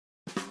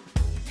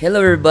Hello,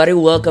 everybody.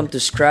 Welcome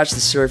to Scratch the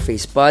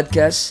Surface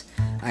podcast.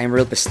 I'm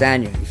Real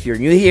Pestano. If you're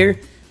new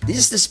here, this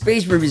is the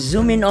space where we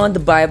zoom in on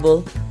the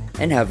Bible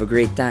and have a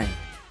great time.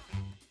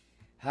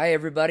 Hi,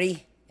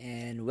 everybody,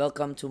 and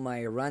welcome to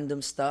my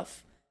random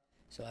stuff.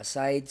 So,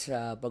 aside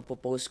sa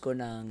pagpo-post ko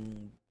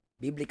ng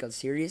biblical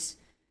series,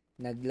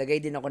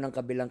 naglagay din ako ng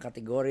kabilang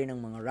kategory ng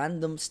mga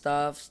random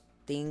stuff,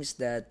 things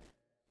that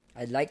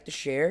I'd like to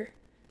share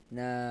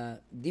na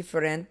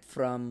different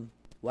from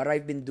what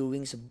I've been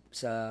doing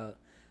sa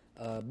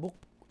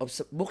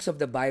Books of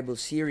the Bible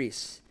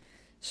series.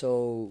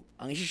 So,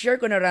 ang i-share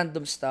ko na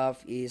random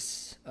stuff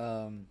is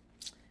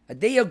a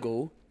day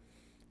ago,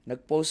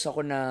 nag-post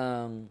ako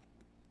ng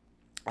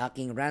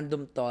aking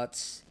random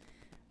thoughts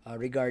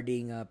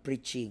regarding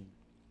preaching.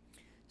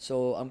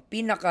 So, ang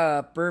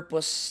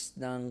pinaka-purpose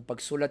ng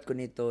pagsulat ko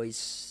nito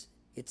is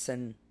it's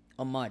an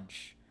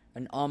homage.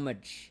 An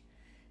homage.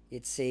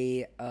 It's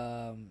a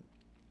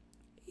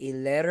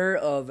letter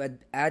of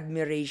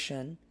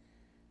admiration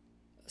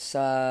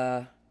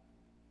sa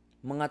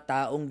mga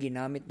taong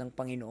ginamit ng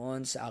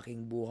Panginoon sa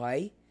aking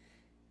buhay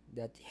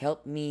that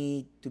helped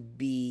me to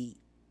be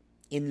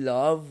in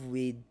love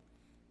with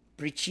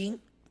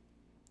preaching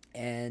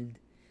and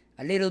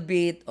a little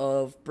bit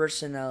of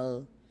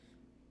personal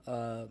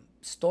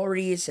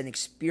stories and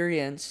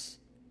experience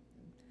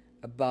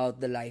about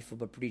the life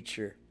of a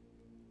preacher.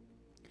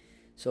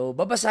 So,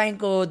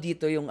 babasahin ko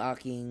dito yung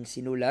aking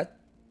sinulat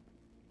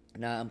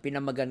na ang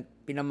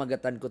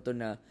pinamagatan ko to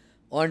na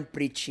on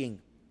preaching.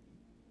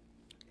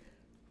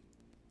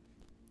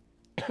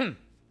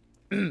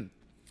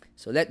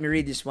 So let me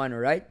read this one,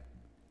 alright?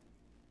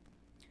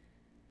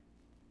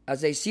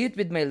 As I sit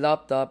with my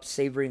laptop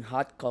savoring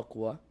hot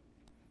cocoa,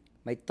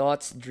 my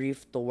thoughts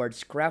drift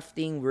towards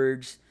crafting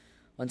words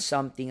on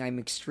something I'm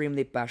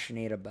extremely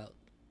passionate about.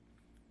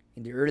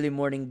 In the early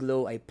morning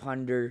glow, I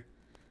ponder,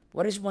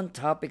 what is one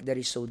topic that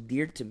is so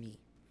dear to me?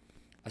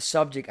 A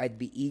subject I'd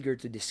be eager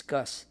to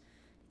discuss,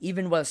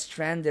 even while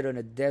stranded on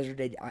a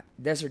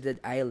deserted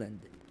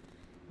island.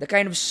 The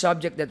kind of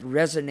subject that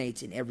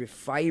resonates in every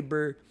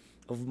fiber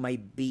of my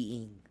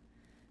being.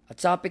 A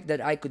topic that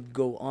I could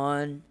go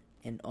on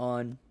and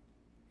on.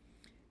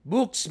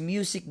 Books,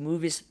 music,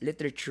 movies,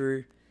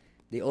 literature,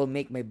 they all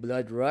make my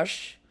blood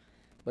rush.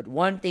 But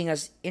one thing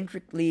has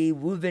intricately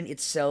woven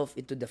itself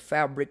into the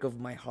fabric of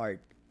my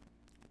heart.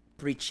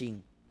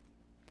 Preaching.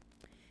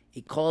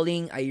 A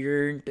calling I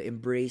yearn to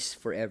embrace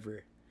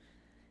forever.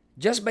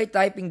 Just by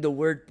typing the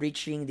word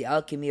preaching, the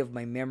alchemy of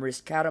my memories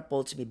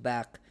catapults me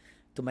back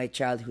to my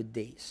childhood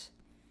days.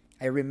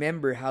 I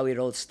remember how it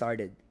all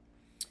started.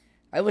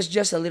 I was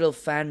just a little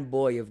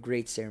fanboy of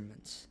great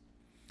sermons.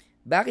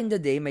 Back in the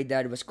day, my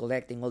dad was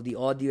collecting all the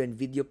audio and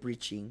video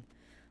preaching,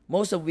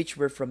 most of which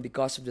were from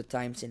Because of the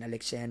Times in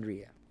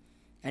Alexandria,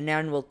 an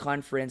annual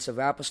conference of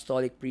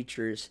apostolic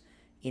preachers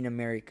in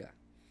America.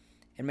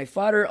 And my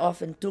father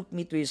often took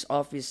me to his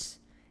office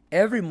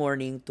every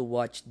morning to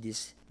watch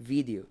these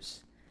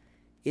videos.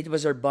 It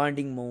was our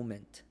bonding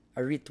moment,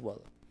 a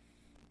ritual.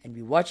 And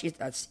we watched it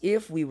as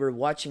if we were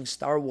watching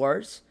Star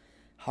Wars,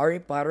 Harry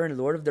Potter, and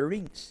Lord of the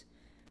Rings.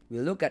 We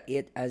look at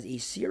it as a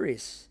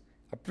series.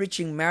 A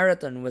preaching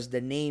marathon was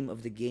the name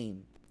of the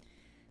game.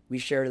 We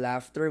share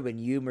laughter when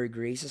humor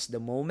graces the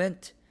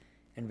moment,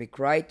 and we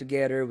cry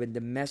together when the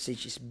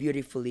message is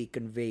beautifully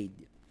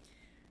conveyed.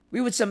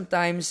 We would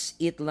sometimes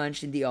eat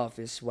lunch in the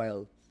office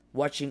while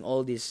watching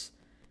all these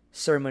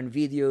sermon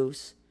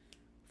videos.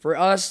 For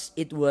us,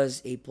 it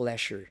was a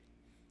pleasure,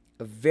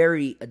 a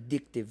very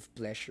addictive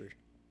pleasure.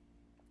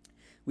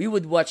 We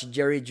would watch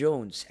Jerry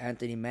Jones,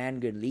 Anthony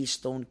Mangun, Lee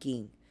Stone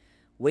King,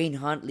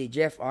 Wayne Huntley,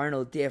 Jeff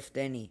Arnold, T.F.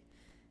 Tenney,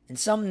 and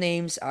some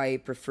names I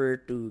prefer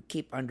to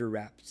keep under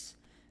wraps.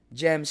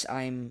 Gems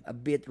I'm a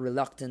bit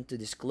reluctant to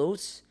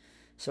disclose,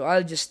 so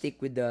I'll just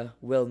stick with the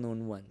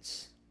well-known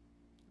ones.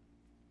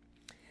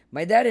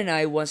 My dad and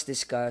I once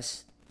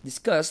discussed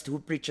who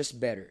preaches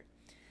better.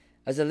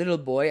 As a little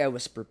boy, I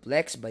was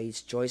perplexed by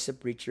his choice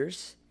of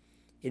preachers.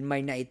 In my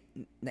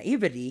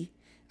naivety,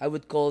 I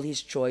would call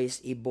his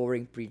choice a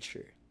boring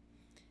preacher.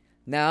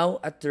 Now,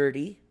 at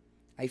 30,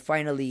 I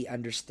finally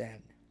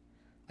understand.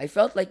 I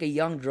felt like a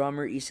young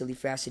drummer easily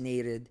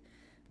fascinated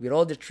with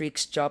all the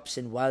tricks, chops,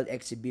 and wild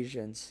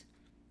exhibitions,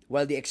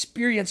 while the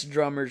experienced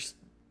drummers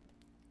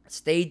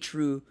stayed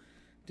true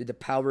to the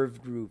power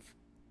of groove.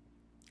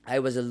 I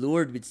was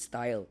allured with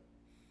style,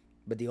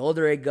 but the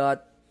older I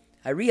got,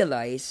 I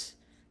realized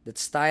that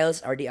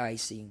styles are the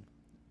icing,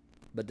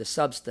 but the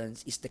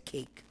substance is the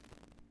cake.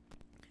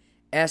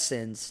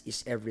 Essence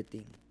is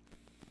everything.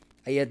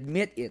 I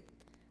admit it.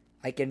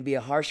 I can be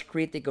a harsh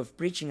critic of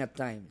preaching at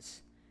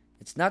times.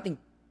 It's nothing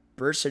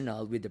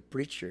personal with the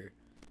preacher,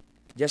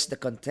 just the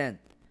content.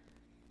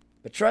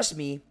 But trust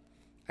me,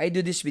 I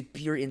do this with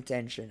pure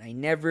intention. I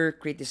never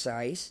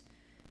criticize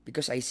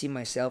because I see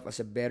myself as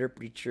a better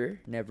preacher.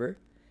 Never.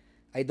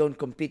 I don't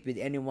compete with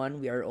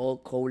anyone. We are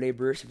all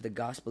co-laborers of the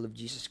gospel of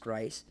Jesus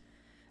Christ.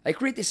 I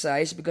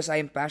criticize because I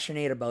am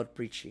passionate about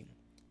preaching.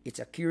 Its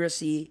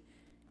accuracy,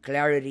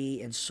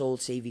 clarity, and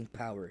soul-saving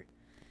power.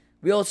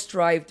 We all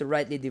strive to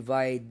rightly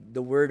divide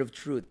the word of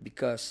truth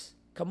because,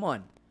 come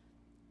on,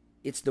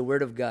 it's the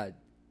word of God.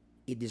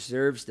 It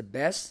deserves the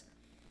best,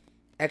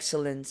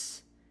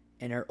 excellence,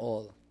 and our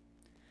all.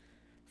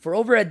 For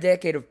over a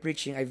decade of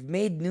preaching, I've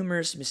made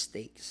numerous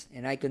mistakes,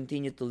 and I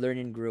continue to learn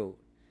and grow.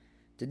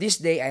 To this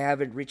day, I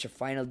haven't reached a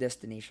final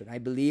destination. I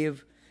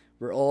believe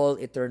we're all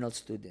eternal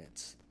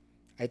students.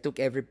 I took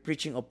every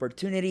preaching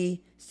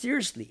opportunity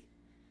seriously.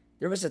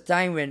 There was a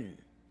time when,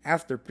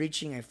 after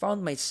preaching, I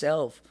found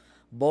myself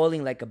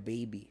bawling like a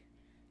baby.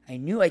 I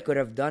knew I could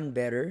have done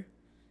better.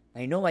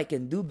 I know I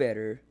can do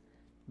better.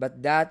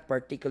 But that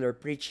particular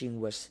preaching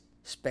was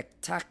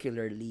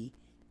spectacularly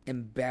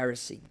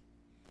embarrassing.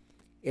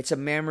 It's a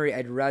memory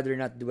I'd rather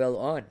not dwell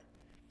on.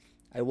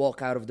 I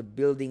walk out of the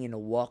building in a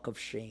walk of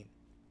shame.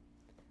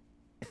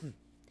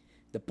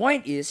 The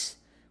point is,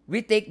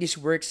 we take this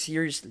work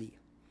seriously.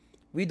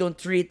 We don't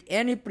treat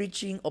any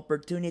preaching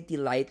opportunity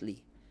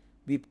lightly.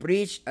 We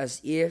preach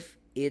as if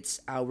it's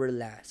our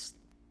last.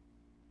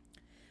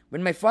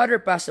 When my father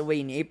passed away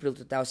in April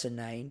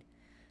 2009,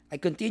 I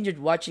continued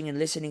watching and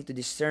listening to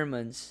these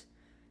sermons,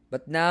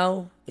 but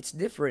now it's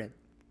different.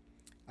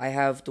 I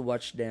have to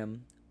watch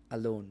them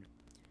alone.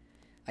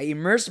 I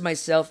immersed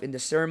myself in the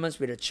sermons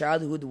with a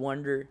childhood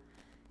wonder,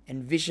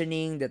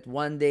 envisioning that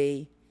one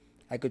day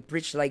I could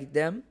preach like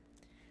them.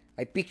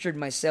 I pictured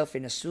myself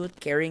in a suit,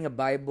 carrying a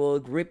Bible,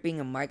 gripping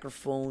a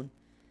microphone,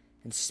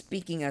 and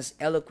speaking as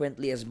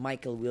eloquently as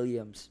Michael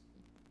Williams.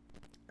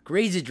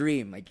 Crazy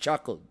dream, I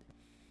chuckled.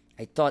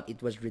 I thought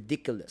it was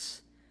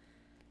ridiculous.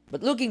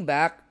 But looking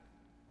back,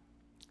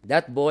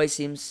 that boy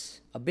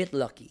seems a bit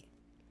lucky.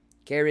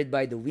 Carried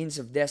by the winds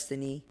of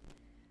destiny,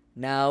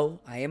 now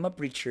I am a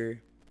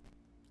preacher.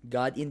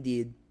 God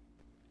indeed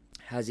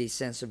has a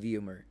sense of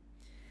humor.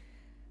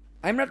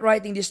 I'm not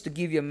writing this to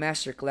give you a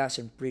master class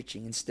in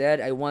preaching.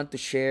 Instead, I want to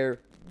share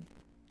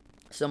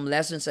some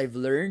lessons I've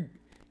learned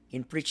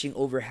in preaching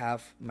over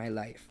half my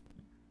life.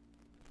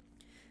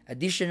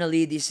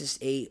 Additionally, this is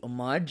a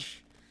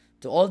homage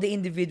to all the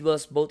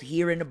individuals both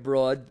here and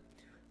abroad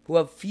who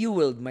have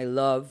fueled my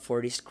love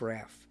for this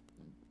craft.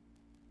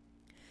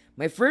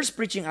 My first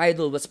preaching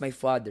idol was my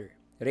father,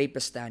 Ray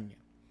Pestaño.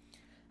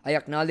 I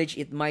acknowledge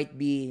it might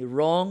be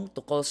wrong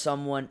to call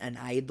someone an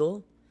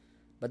idol,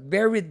 but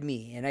bear with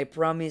me and I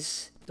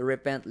promise to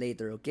repent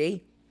later,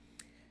 okay?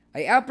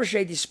 I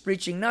appreciate his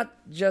preaching not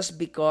just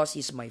because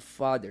he's my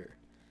father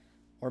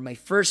or my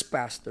first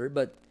pastor,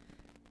 but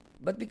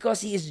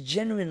because he is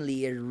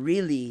genuinely a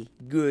really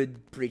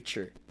good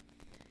preacher.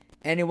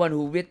 Anyone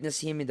who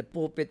witnessed him in the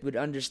pulpit would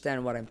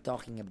understand what I'm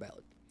talking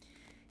about.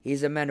 He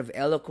is a man of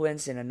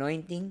eloquence and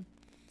anointing,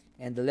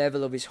 and the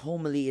level of his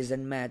homily is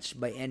unmatched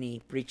by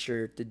any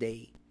preacher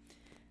today.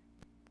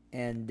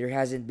 And there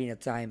hasn't been a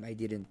time I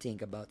didn't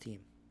think about him.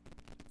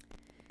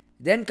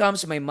 Then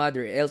comes my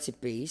mother, Elsie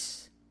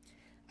Pace.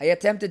 I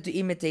attempted to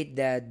imitate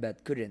Dad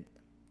but couldn't.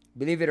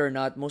 Believe it or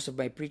not, most of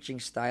my preaching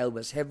style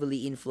was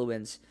heavily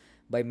influenced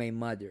by my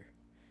mother.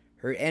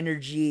 Her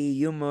energy,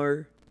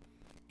 humor,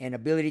 and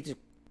ability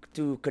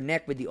to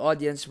connect with the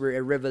audience were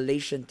a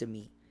revelation to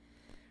me.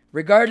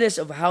 Regardless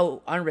of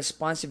how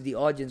unresponsive the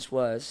audience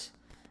was,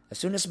 as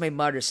soon as my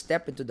mother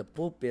stepped into the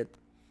pulpit,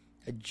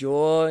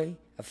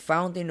 a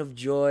fountain of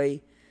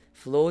joy,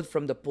 flowed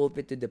from the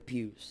pulpit to the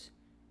pews.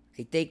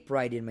 I take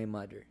pride in my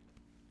mother.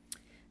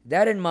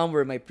 Dad and Mom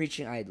were my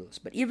preaching idols,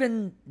 but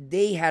even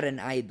they had an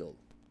idol.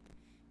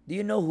 Do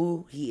you know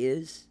who he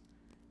is?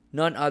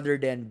 None other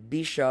than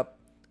Bishop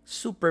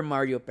Super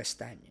Mario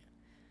Pestaña.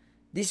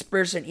 This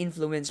person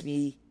influenced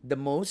me the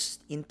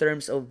most in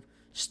terms of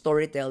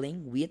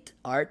storytelling, wit,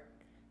 art,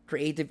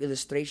 creative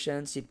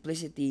illustration,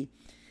 simplicity,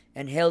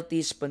 and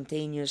healthy,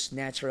 spontaneous,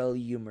 natural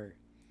humor.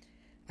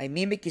 I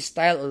mimic his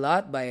style a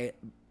lot,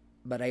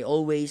 but I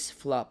always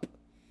flop.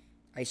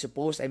 I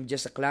suppose I'm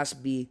just a Class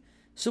B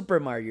Super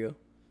Mario.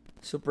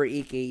 Super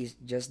EK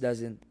just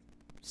doesn't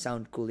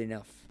sound cool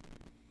enough.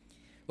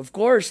 Of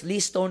course, Lee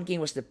Stone King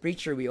was the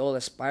preacher we all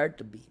aspired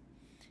to be.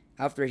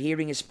 After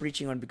hearing his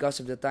preaching on Because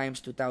of the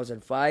Times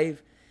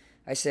 2005,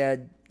 I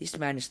said, this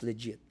man is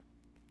legit.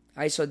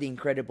 I saw the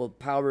incredible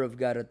power of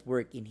God at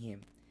work in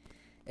him.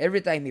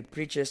 Every time he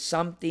preaches,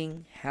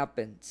 something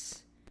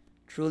happens.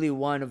 Truly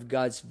one of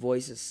God's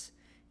voices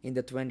in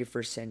the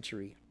 21st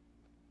century.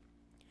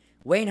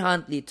 Wayne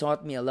Huntley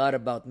taught me a lot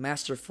about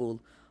masterful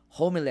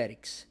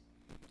homiletics.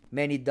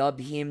 Many dub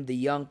him the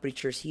young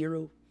preacher's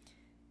hero.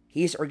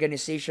 His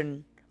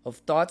organization of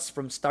thoughts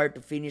from start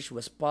to finish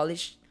was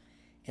polished,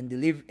 and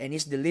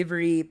his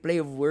delivery, play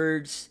of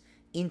words,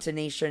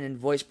 intonation, and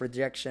voice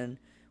projection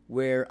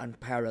were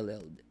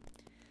unparalleled.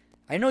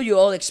 I know you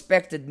all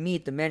expected me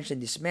to mention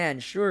this man.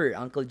 Sure,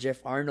 Uncle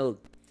Jeff Arnold,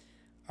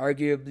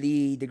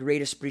 arguably the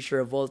greatest preacher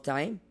of all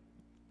time.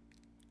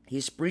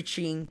 His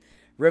preaching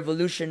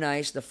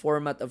revolutionized the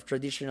format of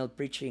traditional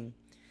preaching,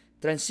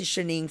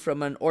 transitioning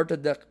from an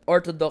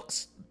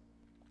orthodox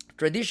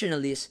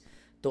traditionalist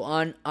to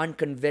an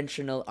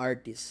unconventional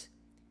artist.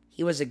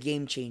 He was a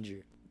game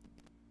changer.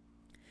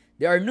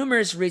 There are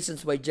numerous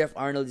reasons why Jeff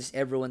Arnold is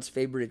everyone's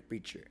favorite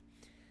preacher.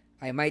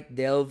 I might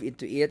delve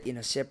into it in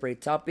a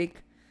separate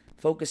topic,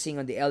 focusing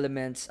on the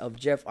elements of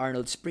Jeff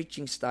Arnold's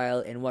preaching style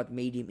and what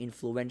made him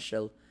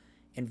influential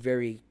and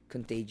very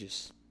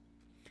contagious.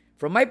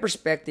 From my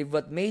perspective,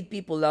 what made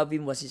people love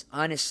him was his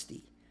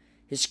honesty,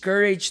 his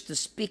courage to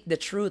speak the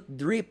truth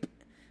drip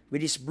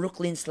with his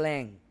Brooklyn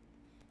slang.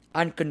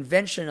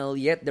 Unconventional,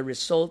 yet the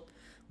result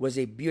was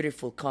a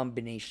beautiful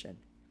combination.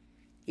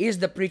 He is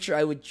the preacher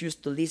I would choose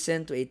to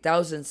listen to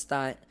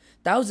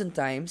 1,000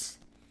 times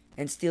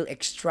and still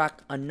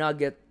extract a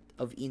nugget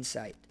of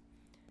insight.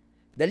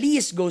 The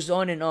list goes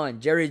on and on.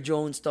 Jerry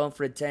Jones, Tom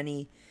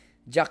Fratelli,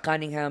 Jack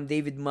Cunningham,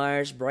 David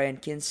Myers, Brian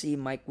Kinsey,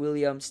 Mike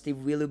Williams, Steve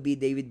Willoughby,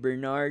 David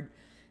Bernard,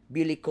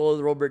 Billy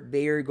Cole, Robert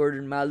Bayer,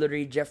 Gordon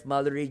Mallory, Jeff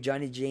Mallory,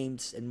 Johnny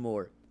James, and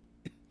more.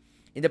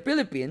 In the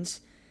Philippines,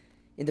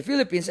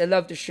 I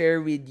love to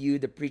share with you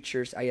the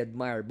preachers I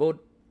admire, both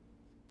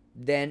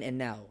then and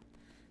now.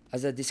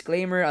 As a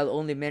disclaimer, I'll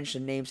only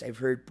mention names I've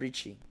heard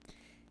preaching.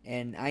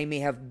 And I may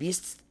have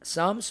missed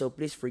some, so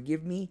please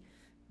forgive me.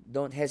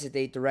 Don't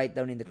hesitate to write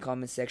down in the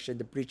comment section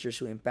the preachers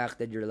who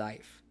impacted your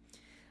life.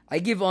 I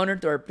give honor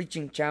to our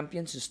preaching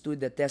champions who stood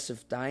the test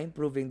of time,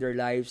 proving their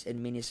lives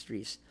and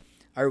ministries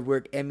are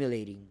worth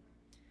emulating.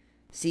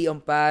 C.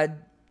 Ompad,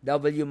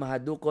 W.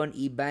 Mahadukon,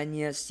 E.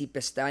 Banyas, C.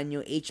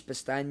 Pestaño, H.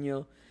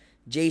 Pestaño,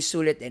 J.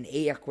 Sulit, and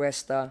A.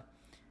 Acuesta.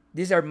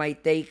 These are my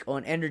take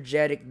on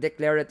energetic,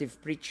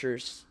 declarative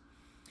preachers.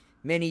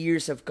 Many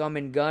years have come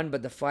and gone,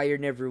 but the fire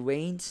never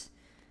wanes.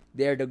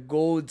 They are the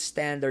gold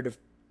standard of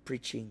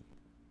preaching.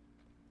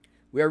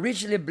 We are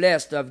richly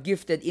blessed to have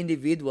gifted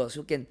individuals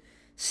who can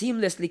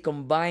seamlessly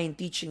combine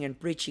teaching and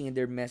preaching in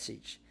their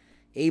message.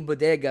 A.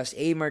 Bodegas,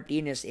 A.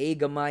 Martinez, A.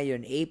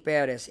 Gamayon, A.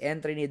 Perez,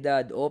 N.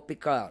 Trinidad, O.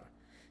 Picar,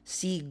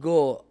 C.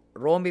 Go,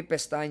 Romy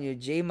Pestaño,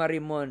 J.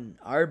 Marimon,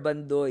 R.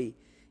 Bandoy,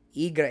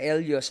 E.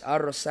 Graelios,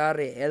 R.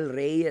 Rosare, L.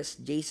 Reyes,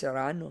 J.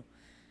 Serrano,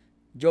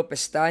 Joe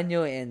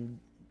Pestaño, and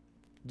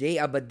J.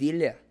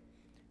 Abadilla.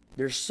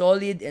 Their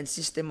solid and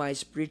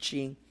systemized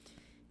preaching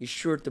is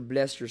sure to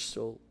bless your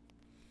soul.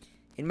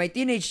 In my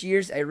teenage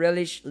years, I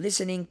relished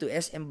listening to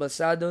S.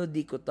 Embalsado,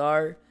 D.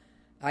 Cotar,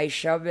 I.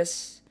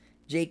 Chavez,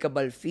 J.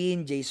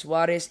 Cabalfin, J.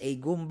 Suarez, A.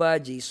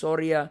 Gumba, J.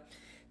 Soria,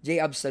 J.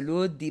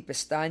 Absalud, D.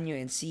 Pestaño,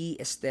 and C.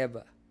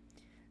 Esteva.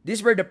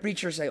 These were the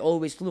preachers I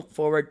always looked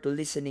forward to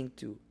listening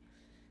to.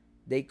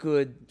 They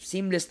could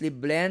seamlessly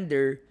blend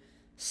their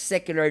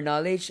secular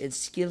knowledge and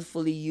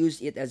skillfully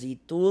use it as a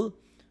tool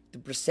to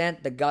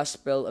present the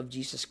gospel of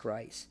Jesus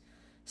Christ.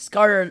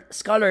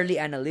 Scholarly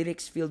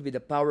analytics filled with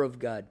the power of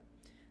God.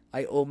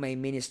 I owe my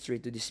ministry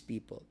to these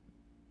people.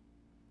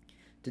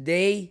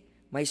 Today,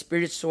 my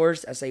spirit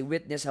soars as I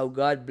witness how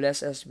God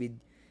bless us with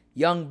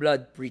young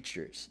blood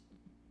preachers.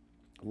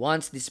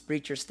 Once these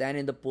preachers stand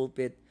in the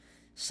pulpit,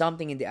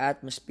 something in the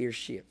atmosphere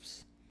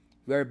shifts.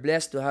 We are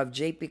blessed to have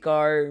J.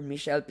 Picar,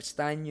 Michelle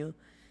Pestaño,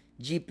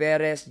 G.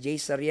 Perez, J.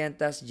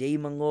 Sarientas, J.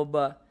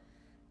 Mangoba,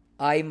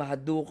 I.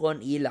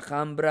 Mahadukon, E.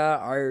 Lacambra,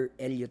 R.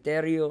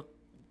 Eleuterio.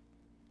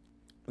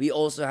 We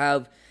also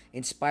have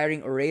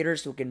inspiring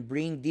orators who can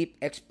bring deep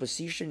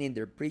exposition in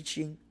their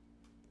preaching.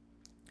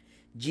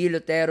 G.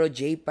 Lutero,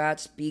 J.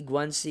 Pats, P.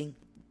 Guansing.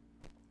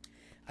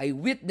 I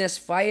witnessed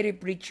fiery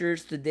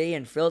preachers today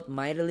and felt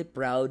mightily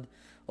proud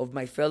of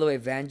my fellow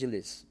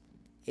evangelists.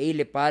 A.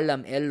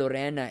 Lepalam, L.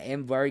 Lorena,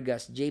 M.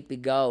 Vargas, J.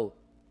 Pigao,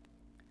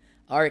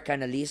 R.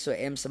 Canalizo,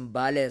 M.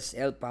 Sambales,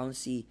 L.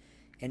 Pouncy,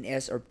 and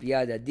S.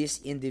 Orpiada.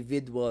 These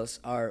individuals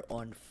are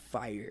on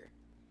fire.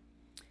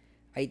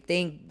 I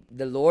thank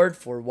the Lord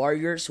for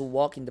warriors who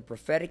walk in the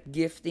prophetic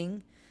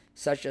gifting,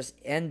 such as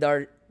N.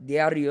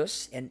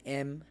 Darius and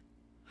M.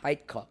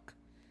 Heitcock,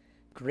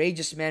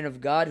 courageous men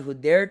of God who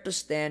dare to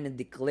stand and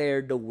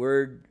declare the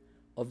word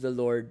of the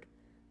Lord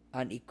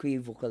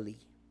unequivocally.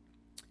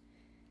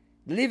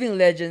 The living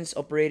legends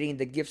operating in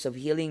the gifts of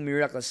healing,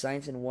 miracle,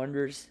 signs, and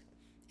wonders,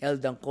 El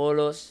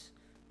Dancolos,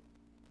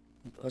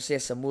 Jose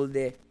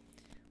Samulde.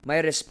 My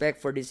respect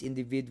for these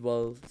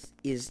individuals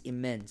is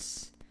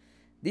immense.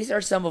 These are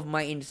some of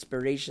my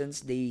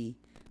inspirations. They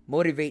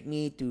motivate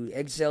me to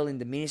excel in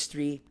the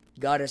ministry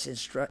God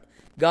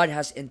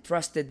has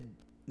entrusted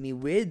me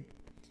with.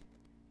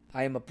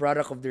 I am a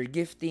product of their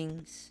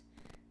giftings,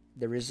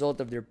 the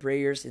result of their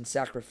prayers and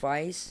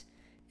sacrifice,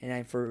 and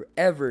I'm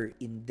forever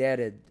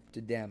indebted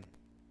to them.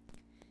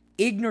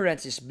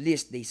 Ignorance is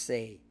bliss, they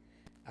say.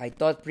 I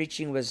thought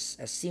preaching was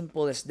as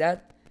simple as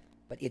that,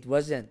 but it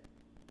wasn't.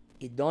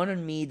 It dawned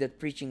on me that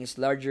preaching is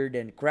larger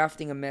than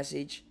crafting a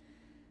message.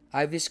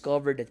 I've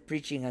discovered that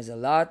preaching has a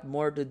lot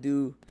more to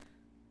do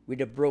with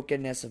the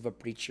brokenness of a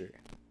preacher.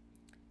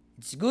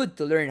 It's good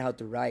to learn how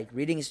to write.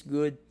 Reading is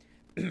good.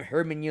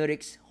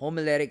 Hermeneutics,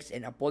 homiletics,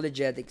 and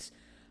apologetics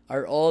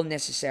are all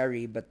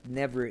necessary but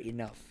never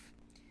enough.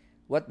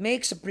 What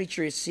makes a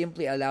preacher is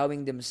simply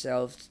allowing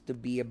themselves to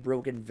be a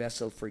broken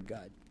vessel for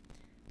God.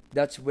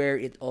 That's where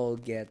it all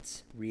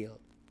gets real.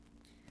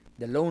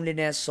 The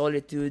loneliness,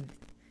 solitude,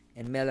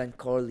 and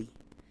melancholy,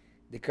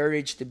 the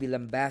courage to be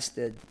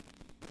lambasted,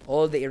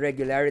 all the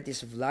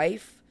irregularities of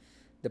life,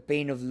 the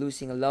pain of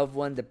losing a loved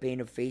one, the pain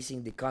of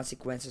facing the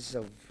consequences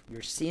of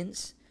your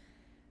sins,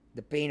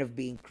 The pain of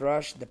being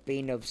crushed, the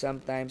pain of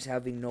sometimes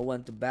having no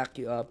one to back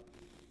you up.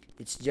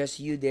 It's just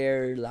you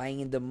there, lying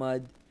in the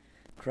mud,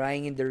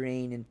 crying in the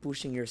rain, and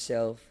pushing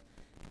yourself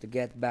to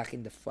get back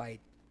in the fight.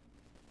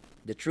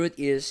 The truth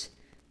is,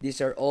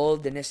 these are all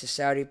the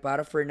necessary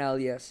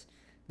paraphernalias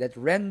that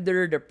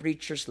render the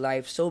preacher's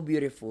life so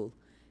beautiful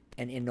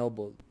and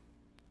ennobled.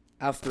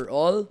 After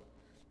all,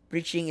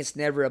 preaching is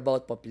never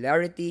about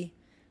popularity,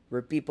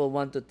 where people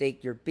want to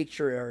take your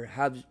picture or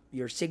have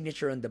your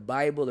signature on the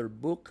Bible or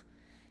book.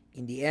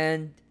 In the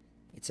end,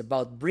 it's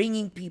about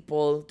bringing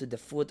people to the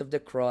foot of the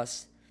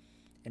cross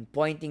and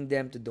pointing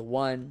them to the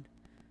one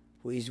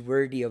who is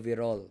worthy of it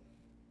all.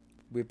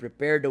 We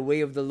prepare the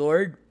way of the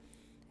Lord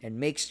and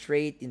make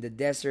straight in the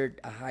desert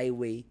a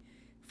highway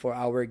for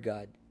our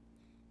God.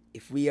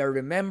 If we are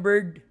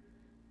remembered,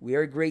 we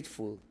are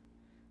grateful.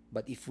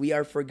 But if we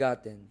are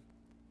forgotten,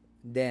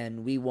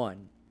 then we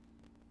won.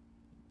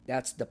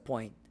 That's the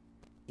point.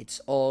 It's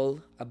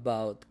all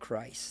about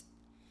Christ.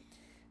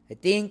 I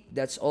think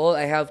that's all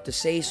I have to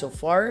say so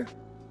far.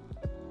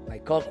 My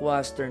kokwa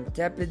has turned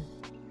tepid.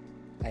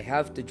 I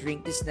have to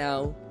drink this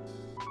now,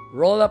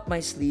 roll up my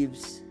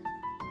sleeves,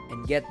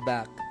 and get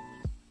back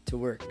to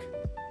work.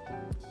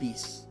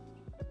 Peace.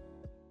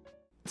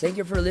 Thank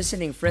you for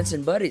listening, friends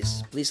and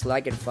buddies. Please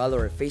like and follow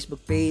our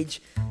Facebook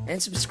page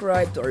and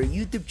subscribe to our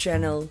YouTube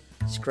channel,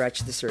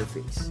 Scratch the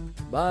Surface.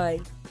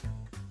 Bye!